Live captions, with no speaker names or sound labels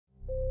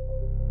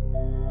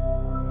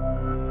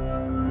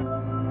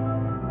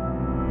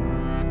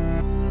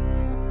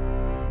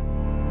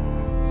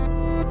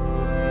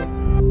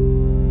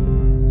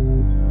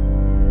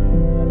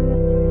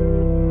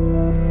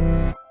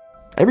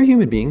Every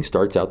human being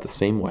starts out the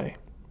same way.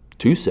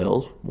 2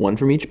 cells, one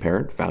from each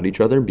parent, found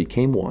each other and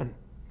became one.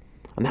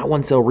 And that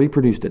one cell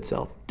reproduced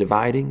itself,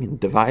 dividing and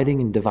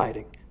dividing and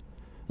dividing,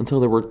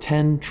 until there were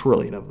 10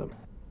 trillion of them.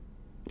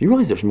 Do you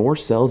realize there's more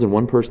cells in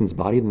one person's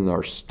body than there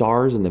are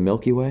stars in the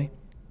Milky Way?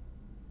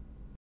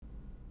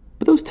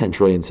 But those 10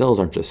 trillion cells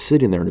aren't just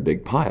sitting there in a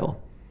big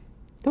pile.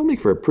 That would make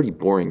for a pretty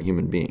boring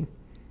human being.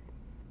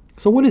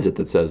 So what is it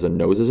that says a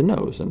nose is a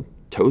nose and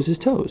toes is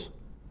toes?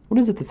 What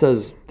is it that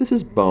says this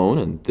is bone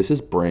and this is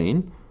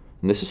brain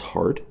and this is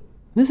heart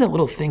and this is that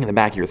little thing in the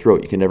back of your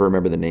throat you can never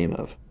remember the name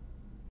of?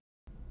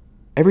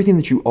 Everything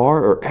that you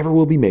are or ever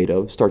will be made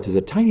of starts as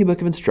a tiny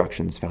book of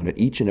instructions found in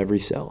each and every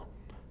cell.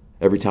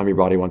 Every time your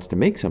body wants to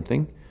make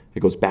something, it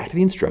goes back to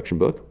the instruction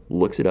book,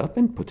 looks it up,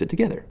 and puts it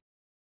together.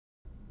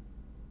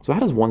 So how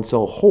does one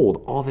cell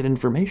hold all that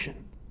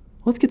information?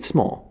 Let's get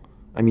small.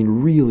 I mean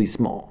really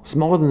small,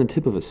 smaller than the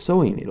tip of a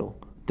sewing needle.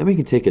 Then we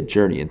can take a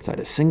journey inside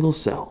a single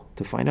cell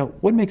to find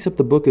out what makes up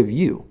the book of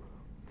you,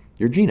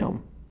 your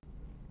genome.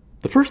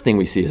 The first thing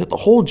we see is that the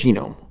whole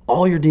genome,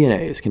 all your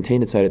DNA, is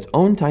contained inside its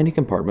own tiny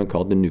compartment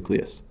called the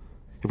nucleus.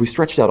 If we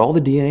stretched out all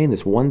the DNA in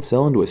this one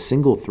cell into a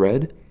single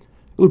thread, it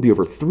would be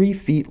over 3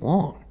 feet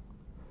long.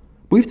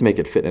 We have to make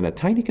it fit in a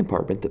tiny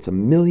compartment that's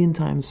 1,000,000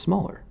 times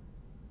smaller.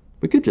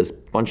 We could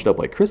just bunch it up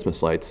like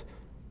Christmas lights,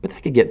 but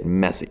that could get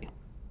messy.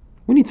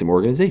 We need some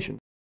organization.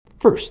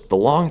 First, the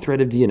long thread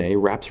of DNA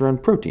wraps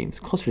around proteins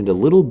clustered into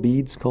little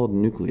beads called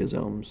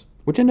nucleosomes,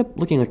 which end up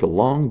looking like a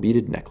long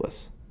beaded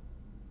necklace.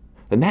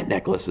 Then that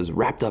necklace is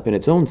wrapped up in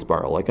its own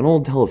spiral like an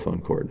old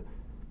telephone cord,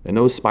 and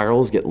those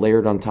spirals get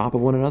layered on top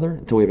of one another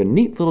until we have a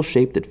neat little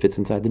shape that fits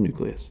inside the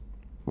nucleus.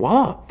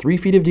 Voila! 3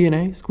 feet of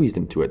DNA squeezed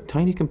into a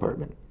tiny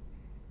compartment.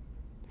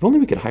 If only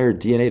we could hire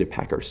DNA to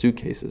pack our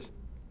suitcases.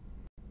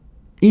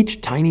 Each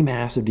tiny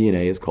mass of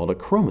DNA is called a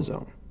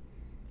chromosome.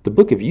 The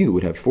book of you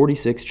would have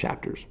 46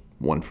 chapters,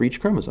 1 for each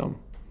chromosome.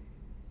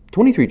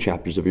 23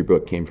 chapters of your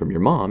book came from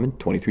your mom, and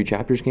 23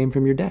 chapters came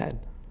from your dad.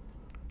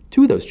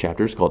 2 of those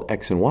chapters, called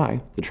X and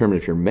Y, determine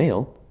if you're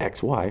male,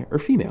 XY, or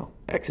female,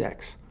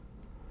 XX.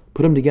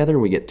 Put them together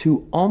and we get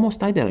 2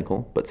 almost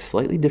identical but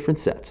slightly different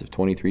sets of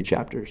 23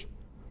 chapters.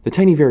 The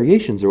tiny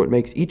variations are what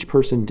makes each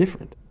person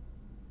different.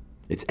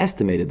 It's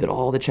estimated that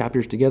all the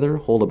chapters together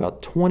hold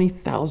about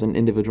 20,000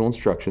 individual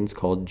instructions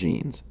called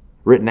genes.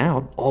 Written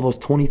out, all those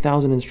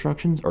 20,000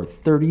 instructions are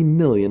 30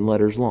 million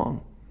letters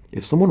long.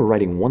 If someone were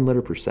writing 1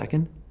 letter per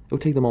second, it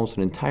would take them almost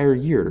an entire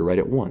year to write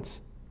it once.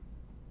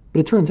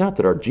 But it turns out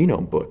that our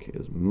genome book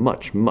is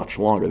much, much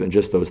longer than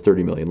just those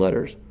 30 million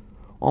letters.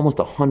 Almost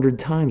 100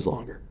 times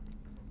longer.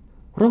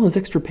 What are all those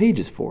extra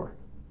pages for?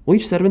 Well,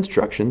 each set of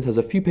instructions has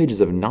a few pages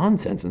of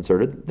nonsense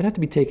inserted that have to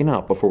be taken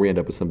out before we end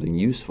up with something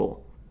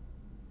useful.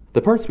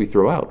 The parts we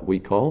throw out we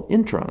call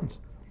introns.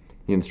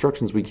 The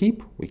instructions we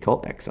keep we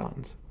call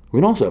exons. We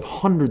can also have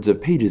hundreds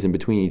of pages in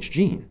between each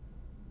gene.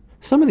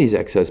 Some of these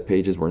excess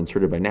pages were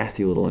inserted by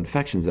nasty little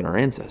infections in our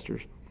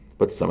ancestors,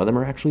 but some of them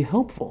are actually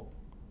helpful.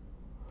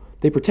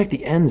 They protect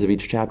the ends of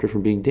each chapter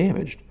from being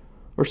damaged,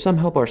 or some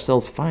help our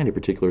cells find a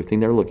particular thing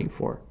they're looking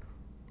for,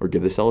 or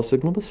give the cell a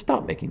signal to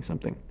stop making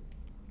something.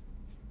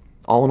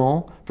 All in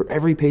all, for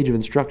every page of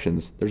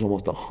instructions, there's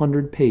almost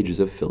 100 pages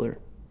of filler.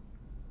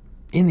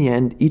 In the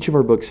end, each of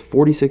our book's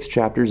 46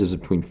 chapters is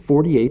between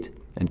 48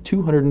 and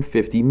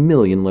 250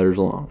 million letters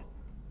long.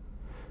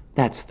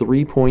 That's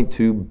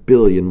 3.2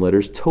 billion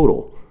letters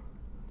total.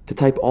 To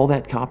type all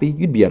that copy,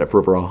 you'd be at it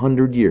for over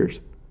 100 years,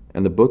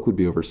 and the book would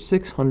be over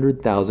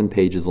 600,000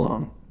 pages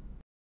long.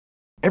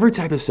 Every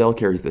type of cell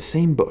carries the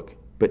same book,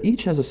 but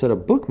each has a set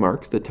of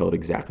bookmarks that tell it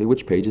exactly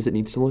which pages it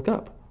needs to look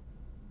up.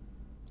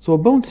 So a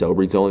bone cell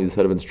reads only the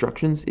set of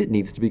instructions it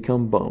needs to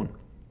become bone.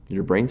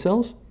 Your brain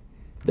cells?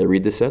 They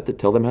read the set that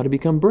tell them how to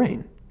become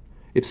brain.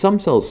 If some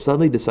cells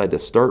suddenly decide to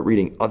start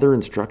reading other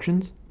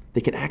instructions,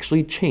 they can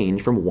actually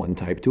change from one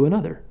type to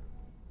another.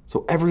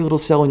 So every little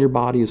cell in your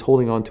body is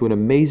holding on to an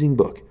amazing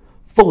book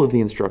full of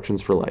the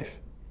instructions for life.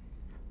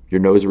 Your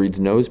nose reads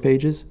nose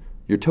pages,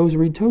 your toes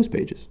read toes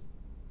pages.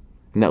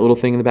 And that little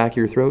thing in the back of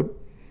your throat?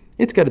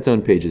 It's got its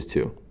own pages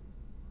too.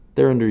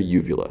 They're under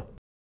uvula.